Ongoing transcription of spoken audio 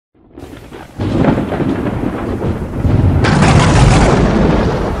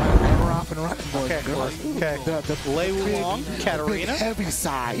Okay. The Lei Wulong, Katarina. Heavy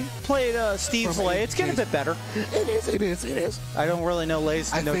side. Played Steve's Lei. It's getting a bit better. It is. I don't really know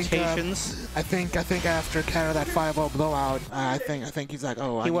Lei's notations. I think after kind of that 5-0 blowout, I think he's like,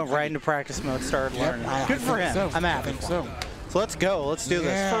 oh. He went right into practice mode, started learning. Good for him. So. I'm happy. So let's go. Let's do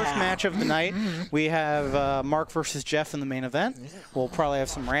this. First match of the night. We have Mark versus Jeff in the main event. We'll probably have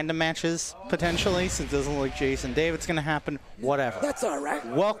some random matches, potentially, since it doesn't look like Jason David's going to happen. Whatever. That's all right.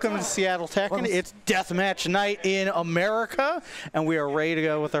 Welcome to Seattle Tekken. It's deathmatch night in America, and we are ready to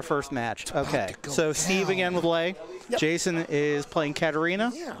go with our first match. Okay, so Steve again with Lei. Yep. Jason is playing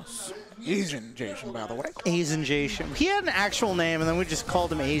Katarina. Yes. AsianJason, by the way. AsianJason. He had an actual name, and then we just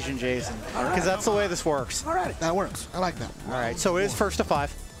called him AsianJason, because that's the way this works. All right, that works. I like that. All right, so it is first to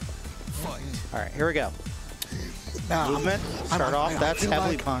 5. All right, here we go. Now, movement. Start off. That's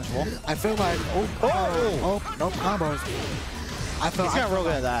heavily punchable. I feel like no combos. He's not real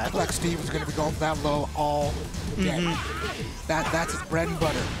good at that. I feel like Steve is going to be going that low all day. That's his bread and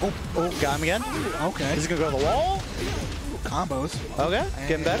butter. Got him again. Okay. He's going to go to the wall. Combos. Okay,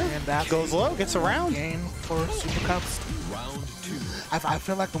 getting better. And that goes low, gets around. Game for SuperCopSteve. Round 2. I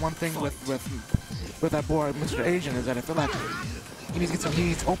feel like the one thing with that boy, Mr. Asian, is that I feel like he needs to get some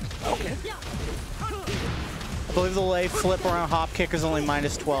heat. Okay. I believe the Lei flip around hop kick is only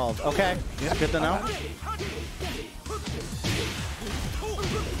 -12. Okay, good to know.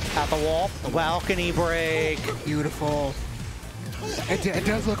 At the wall, balcony break. Beautiful. It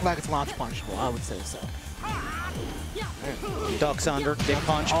does look like it's launch punchable, I would say so. Ducks under, big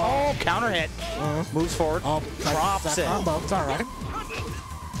punch. Oh, counter hit. Moves forward, drops it. Combo. It's all right.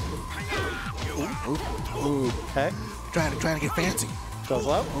 Okay. Trying to get fancy. Goes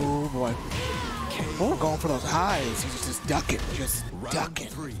low. Oh boy. Going for those highs. He's just ducking.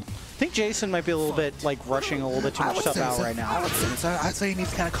 I think Jason might be a little bit like rushing a little bit too much stuff out right now. I would say so. I'd say he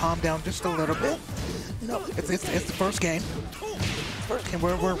needs to kind of calm down just a little bit. You know, it's the first game. We're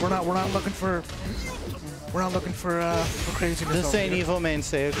not looking for craziness. This ain't evil main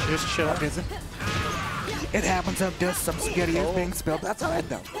stage. Just chill. It happens. Just some spaghetti is being spilled. That's all right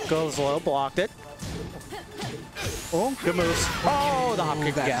though. Goes low, blocked it. Oh, good moves. Oh, the hop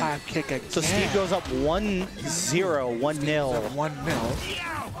kick again. Hop kick again. So Steve goes up 1-0, 1-0. 1-0.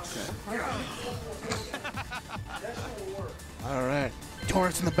 All right.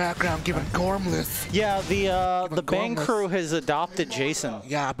 Taurus in the background giving Gormless. Yeah, the Bang crew has adopted Jason.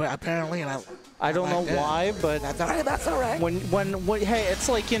 Yeah, but apparently, and I don't know why, but that's all right. That's all right. When hey, it's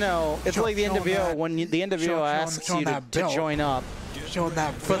like, you know, it's like the NWO. When the NWO asks you to join up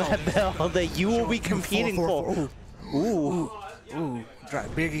for that bell that you will be competing for. Ooh.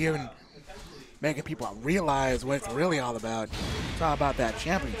 Big even making people realize what it's really all about. It's all about that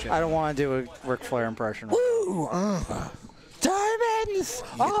championship. I don't want to do a Ric Flair impression. Woo! Diamonds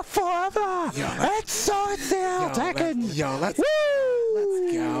are forever. It's so Seattle Tekken. Yo, let's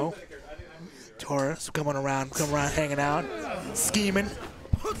go. Taurus coming around, hanging out, scheming.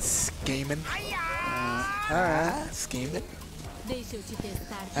 All right, scheming.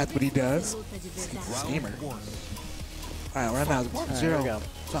 That's what he does. Schemer. All right, right now it's 1-0.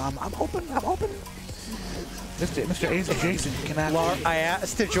 So I'm hoping. Mr. AsianJason cannot. Well, I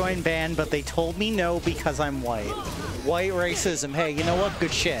asked to join band, but they told me no because I'm white. White racism. Hey, you know what?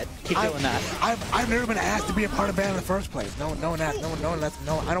 Good shit. Keep doing that. I've never been asked to be a part of band in the first place. No one asked. No.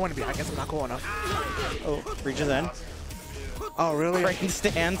 I don't want to be. I guess I'm not cool enough. Oh, reaches in. Oh, really? Crane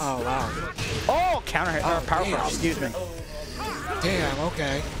stands. Oh, wow. Oh, counter hit. Or power punch. Excuse me. Damn.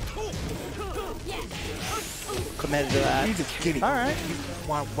 Okay. Committed to that. He's just kidding. All right.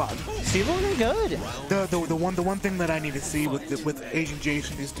 Wow. Steve looking good. The one thing that I need to see with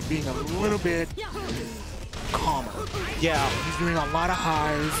AsianJason is to being a little bit calmer. Yeah. He's doing a lot of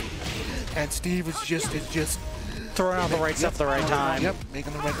highs, and Steve is just throwing out the right stuff at the right time. Yep,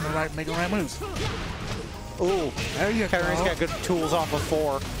 making the right moves. Ooh, there you go. Katarina's got good tools off of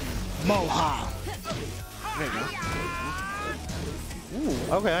 4. Moha. There you go. Ooh,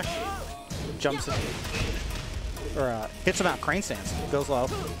 okay. Jumps it. Or hits him out. Crane stance. Goes low.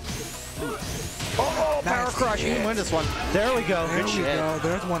 Oh, power crush. You can win this one. There we go. Good shit. Go.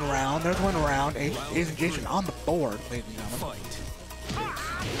 There's one round. AsianJason on the board, ladies and gentlemen.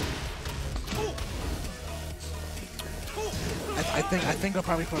 I think he'll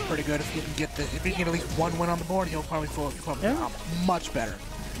probably feel pretty good if he can get at least one win on the board. He'll probably feel much better.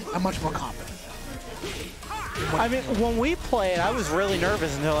 I'm much more confident. I mean, when we played, I was really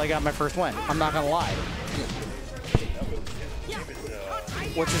nervous until I got my first win. I'm not gonna lie.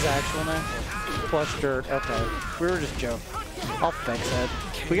 What's his actual name? Plush Dirt. Okay, we were just joking. I'll fix it.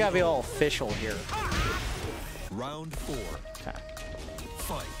 We gotta be all official here. Round 4. Okay.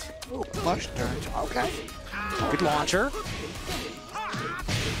 Fight. Ooh, Plush Dirt. Okay. Good launcher.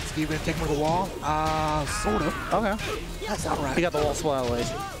 Steve gonna take him to the wall. Sort of. Okay. That's not right. He got the wall splat ways.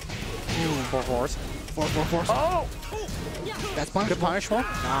 4-4s. 4-4-4. Oh! That's punishable. Good punishable.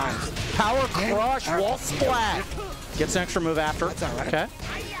 Nice. Power crush, wall splat. Gets an extra move after. That's all right. Okay.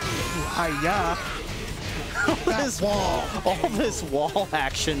 Hi-ya. All this wall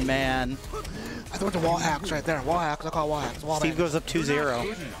action, man. I thought it was a wall hacks right there. Wall hacks. I call wall hacks. Wall Steve goes up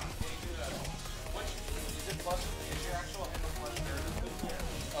 2-0.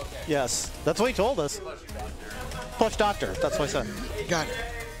 Yes, that's what he told us. Plush Doctor, that's what I said. Got it.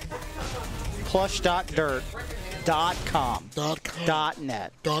 Plush.dirt.com.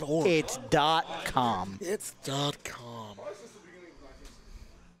 .net. .org. It's .com. It's .com.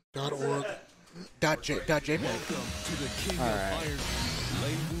 .org. .jpeg. All right.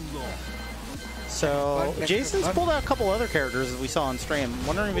 So Jason's pulled out a couple other characters as we saw on stream. I'm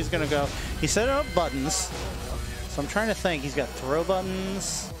wondering if he's going to go. He set up buttons. So I'm trying to think. He's got throw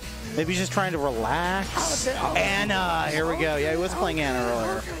buttons. Maybe he's just trying to relax. Anna, here we go. Yeah, he was playing Anna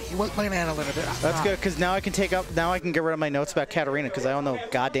earlier. He was playing Anna a little bit. That's good because now I can get rid of my notes about Katarina because I don't know a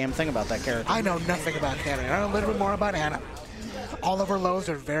goddamn thing about that character. I know nothing about Katarina. I know a little bit more about Anna. All of her lows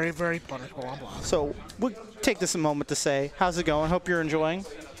are very, very punishable on block. So we'll take this a moment to say, how's it going? Hope you're enjoying.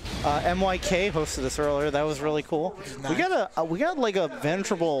 MYK hosted this earlier. That was really cool. Nice. We got like a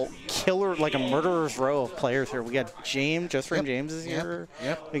venerable killer, like a murderer's row of players here. We got James, Just Frame James is here.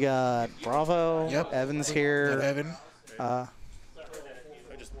 Yep. We got Bravo. Yep. Evan's here. Yep, Evan.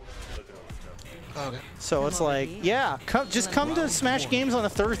 Okay. So it's like, yeah, just come to Smash Games on a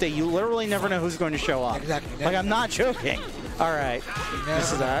Thursday. You literally never know who's going to show up. Exactly. Like, I'm not joking. All right.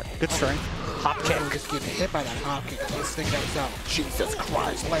 This is that. Good strength. Hop kick. Just getting hit by that hop kick. This thing that's out. Jesus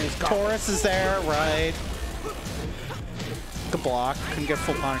Christ. Layers go. Taurus is there, right. Good block. Couldn't get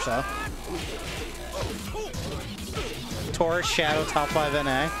full punish, though. Taurus, Shadow, top 5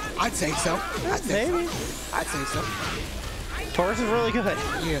 NA. I'd say so. Maybe. I'd say so. Taurus is really good.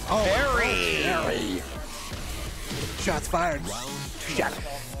 He is. Oh, Very. Shots fired.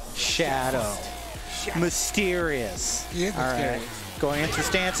 Shadow. Mysterious. He is mysterious. Right. Going into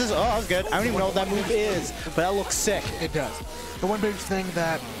stances. Oh, that was good. I don't even know what that move is, but that looks sick. It does. The one big thing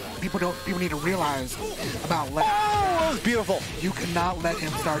that people need to realize about Lex. Oh, that was beautiful. You cannot let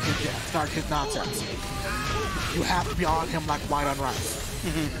him start his nonsense. You have to be on him like white on rice.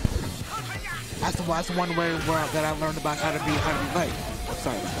 That's the one way that I learned about how to be late.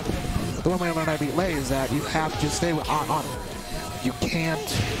 Sorry. The one way I learned how to be late is that you have to stay on him. You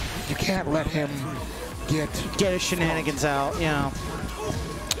can't let him get his shenanigans out. You know,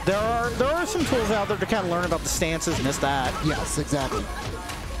 there are some tools out there to kind of learn about the stances. Miss that. Yes, exactly.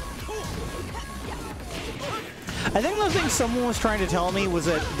 I think the thing someone was trying to tell me was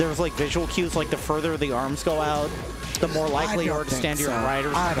that there was like visual cues, like the further the arms go out, the more likely you are to stand to your right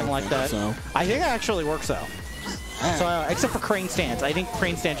or something like that. So. I think it actually works though. So except for crane stance, I think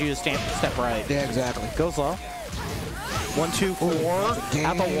crane stance you just step right. Yeah, exactly. Goes low. 1, 2, 4.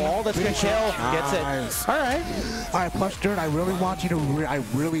 At the wall. That's gonna kill. Gets it. All right. Plush Dirt. I really want you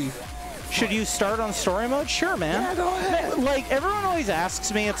to. Should you start on story mode? Sure, man. Yeah, go ahead. Like, everyone always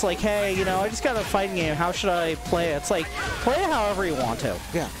asks me, it's like, hey, you know, I just got a fighting game. How should I play it? It's like, play it however you want to.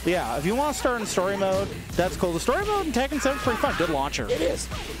 Yeah. Yeah, if you want to start in story mode, that's cool. The story mode in Tekken 7 is pretty fun. Good launcher. It is.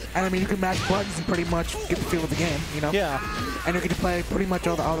 And I mean, you can mash buttons and pretty much get the feel of the game, you know? Yeah. And you get to play pretty much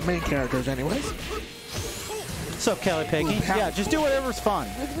all the main characters anyways. What's up, Kelly Piggy? Yeah, just do whatever's fun.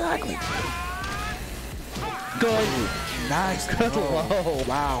 Exactly. Good. Nice. Good low.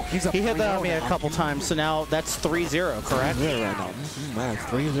 Wow. He hit that on me a couple times, so now that's 3-0, correct? Yeah, right now. Man,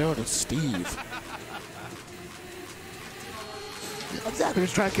 3-0 to Steve. Exactly.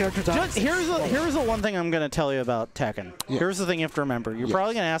 Just try characters out. Here's the one thing I'm going to tell you about Tekken. Yeah. Here's the thing you have to remember. You're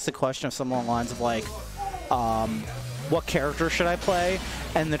probably going to ask the question of something along the lines of like, what character should I play?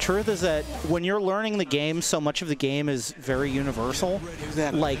 And the truth is that when you're learning the game, so much of the game is very universal.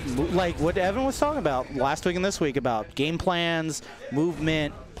 Exactly. Like what Evan was talking about last week and this week about game plans,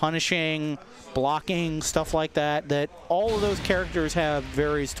 movement, punishing, blocking, stuff like that, that all of those characters have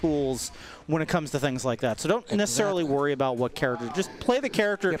various tools when it comes to things like that. So don't necessarily worry about what character. Just play the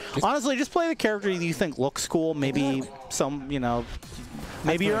character. Honestly, just play the character you think looks cool. Maybe some, you know,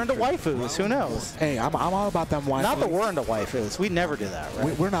 maybe you're into waifus. Who knows? Hey, I'm all about them waifus. Not that we're into waifus. We never do that,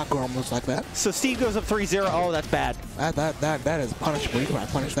 right? We're not grumblers like that. So Steve goes up 3-0. Oh, that's bad. That is punishable. You can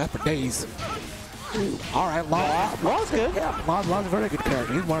punish that for days. All right, Law's good. Yeah, Law's a very good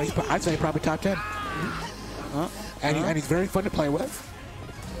character. I'd say probably top 10. And he's very fun to play with.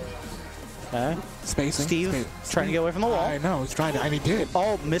 Okay. Spacing. Steve trying to get away from the wall. I know, he's trying to, and he did.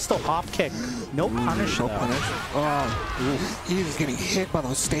 Oh, missed the hop kick. No punish, No though. punish. Oh, he was getting hit by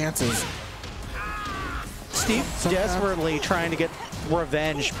those stances. Steve desperately trying to get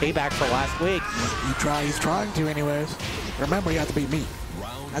revenge, payback for last week. He's trying to anyways. Remember, you have to beat me.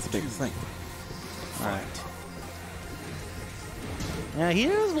 That's the biggest thing. All right. Yeah, he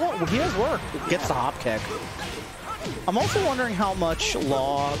has work. Gets the hop kick. I'm also wondering how much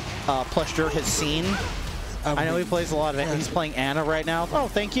Law plus Dirt has seen. I know he plays a lot of it. He's playing Anna right now. Oh,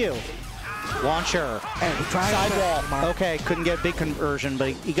 thank you. Launcher. Sidewall. Okay, couldn't get a big conversion, but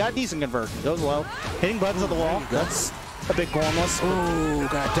he got a decent conversion. Goes low. Hitting buttons at the wall. That's a big gormless. Ooh,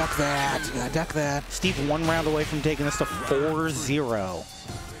 gotta duck that. Gotta duck that. Steve 1 round away from taking this to 4-0.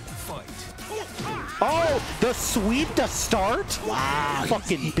 Oh, the sweep to start? Wow.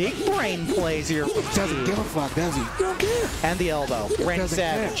 Fucking big brain plays here. Doesn't give a fuck, does he? Don't care. And the elbow. Randy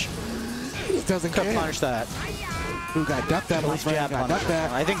Savage. Doesn't Could care. punish that. Who got ducked that? Jab punish.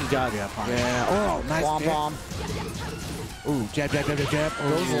 I think he got jab punish. Yeah. Oh, nice. Bomb. Ooh, jab.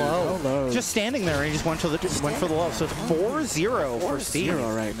 Goes low. Just standing there, and he just went for the low. So it's 4-0 for Steve.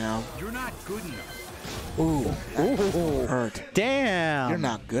 4-0 right now. You're not good enough. Ooh. Hurt. Damn. You're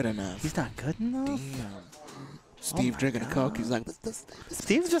not good enough. He's not good enough? Damn. Steve drinking a Coke. He's like, this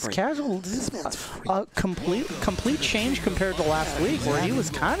Steve's just casual. This is a complete change compared to last week, where he was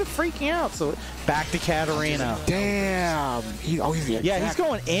kind of freaking out. So back to Katarina. Damn. He's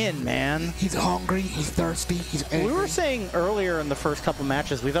going in, man. He's hungry. He's thirsty. He's angry. We were saying earlier in the first couple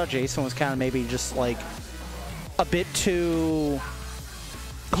matches, we thought Jason was kind of maybe just like a bit too.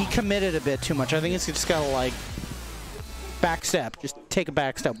 He committed a bit too much. I think he's just got to like back step. Just take a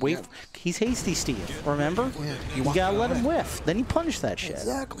back step. Wait. He's hasty, Steve. Remember? Yeah, you gotta let him whiff. Then you punish that shit.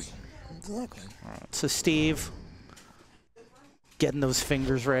 Exactly. All right, so Steve getting those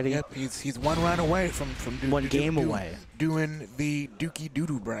fingers ready. Yep. He's 1 round away from one game away. Doing the Dookie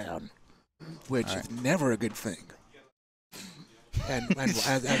Doodoo Brown, which is never a good thing. And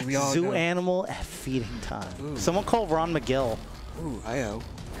as we all Zoo know. animal at feeding time. Ooh. Someone call Ron McGill. Ooh, I-O.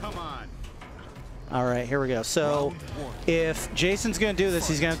 Come on. All right, here we go. So if Jason's going to do this,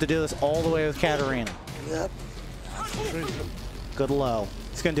 he's going to have to do this all the way with Katarina. Yep. That's true. Good low.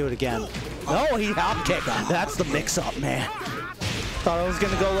 He's going to do it again. No, he hop kicked. That's the mix-up, man. Thought I was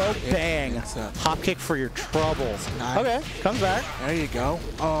going to go low. Bang. Hop kick for your troubles. Nice. Okay, comes back. There you go.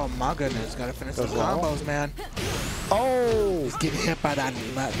 Oh, my goodness. Got to finish those combos, man. Oh. He's getting hit by that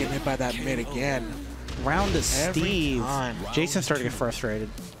mid again. Round to Steve. Time. Jason's starting to get frustrated.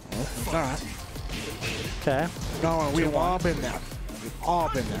 All right. Okay. No, we've all been there. We've all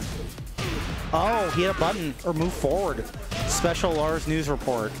been there. Oh, he hit a button or move forward. Special Lars news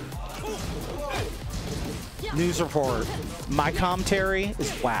report. News report. My commentary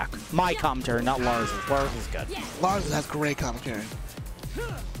is whack. My commentary, not Lars's. Lars is good. Lars has great commentary.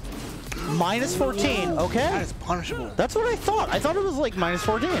 Minus 14. Okay. That is punishable. That's what I thought. I thought it was like minus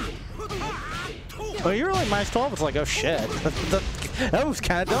 14. Oh, you were like minus 12. It's like, oh shit. That was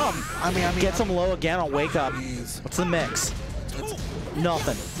kind of dumb. I mean, Gets him low again. I'll wake up. Geez. What's the mix?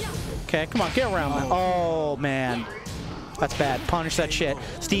 Nothing. Okay, come on, get around. Oh man, that's bad. Punish that shit.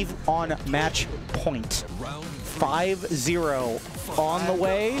 Steve on match point. 5-0 on the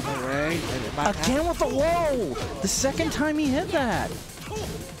way. Again with the low. The second time he hit that.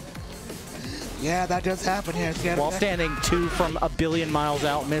 Yeah, that just happened here. While standing 2 from a billion miles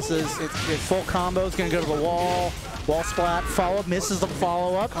out, misses. Full combo is going to go to the wall. Wall splat, follow, misses the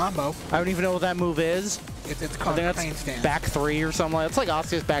follow-up. Combo. I don't even know what that move is. It's called I think that's back 3 or something like that. It's like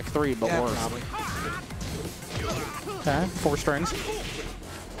Oscar's back 3, but worse. Probably. Okay, 4 strings.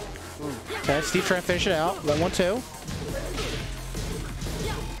 Okay, Steve trying to finish it out. 1-1-2.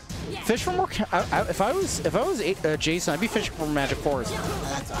 Fish for more. If I was Jason, I'd be fishing for magic fours.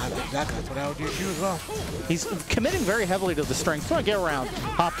 That's what I would do as well. He's committing very heavily to the strength. Come on, get around.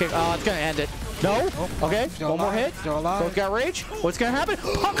 Hop kick. Oh, it's gonna end it. No. Okay. One more hit. Both got rage. What's gonna happen?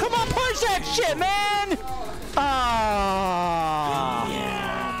 Oh, come on, punch that shit, man! Ah.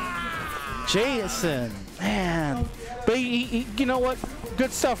 Yeah. Jason, man. But you know what?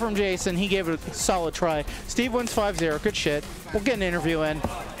 Good stuff from Jason. He gave it a solid try. Steve wins 5-0. Good shit. We'll get an interview in.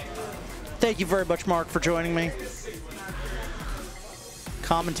 Thank you very much, Mark, for joining me.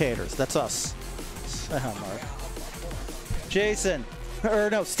 Commentators, that's us. Mark. Jason, or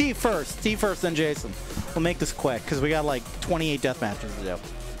no, Steve first. Steve first, then Jason. We'll make this quick because we got like 28 death matches to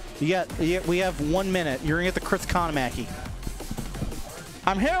do. We have 1 minute. You're gonna get the Chris Konamaki.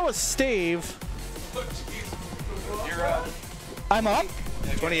 I'm here with Steve. You're up. I'm up.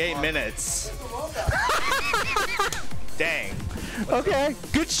 28 minutes. Dang. Okay,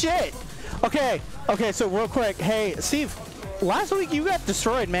 good shit. Okay, so real quick, hey, Steve, last week you got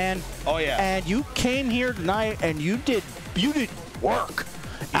destroyed, man. Oh, yeah. And you came here tonight and you did work.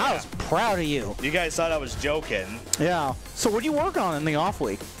 Yeah. I was proud of you. You guys thought I was joking. Yeah. So what do you work on in the off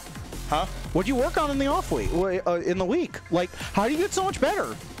week? Huh? What do you work on in the off week? In the week? Like, how do you get so much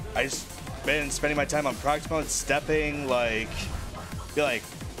better? I just been spending my time on practice mode, stepping, like, be like,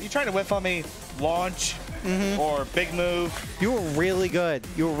 you trying to whiff on me? Launch or big move. You were really good.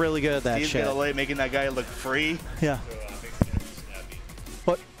 You were really good at that He's shit. gonna lay making that guy look free. Yeah.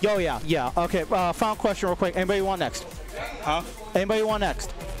 But yeah. Okay. Final question, real quick. Anybody want next? Huh? Anybody want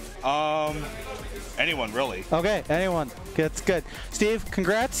next? Anyone really? Okay. Anyone? That's good. Steve,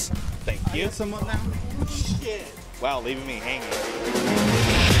 congrats. Thank you. Someone now. Wow, leaving me hanging.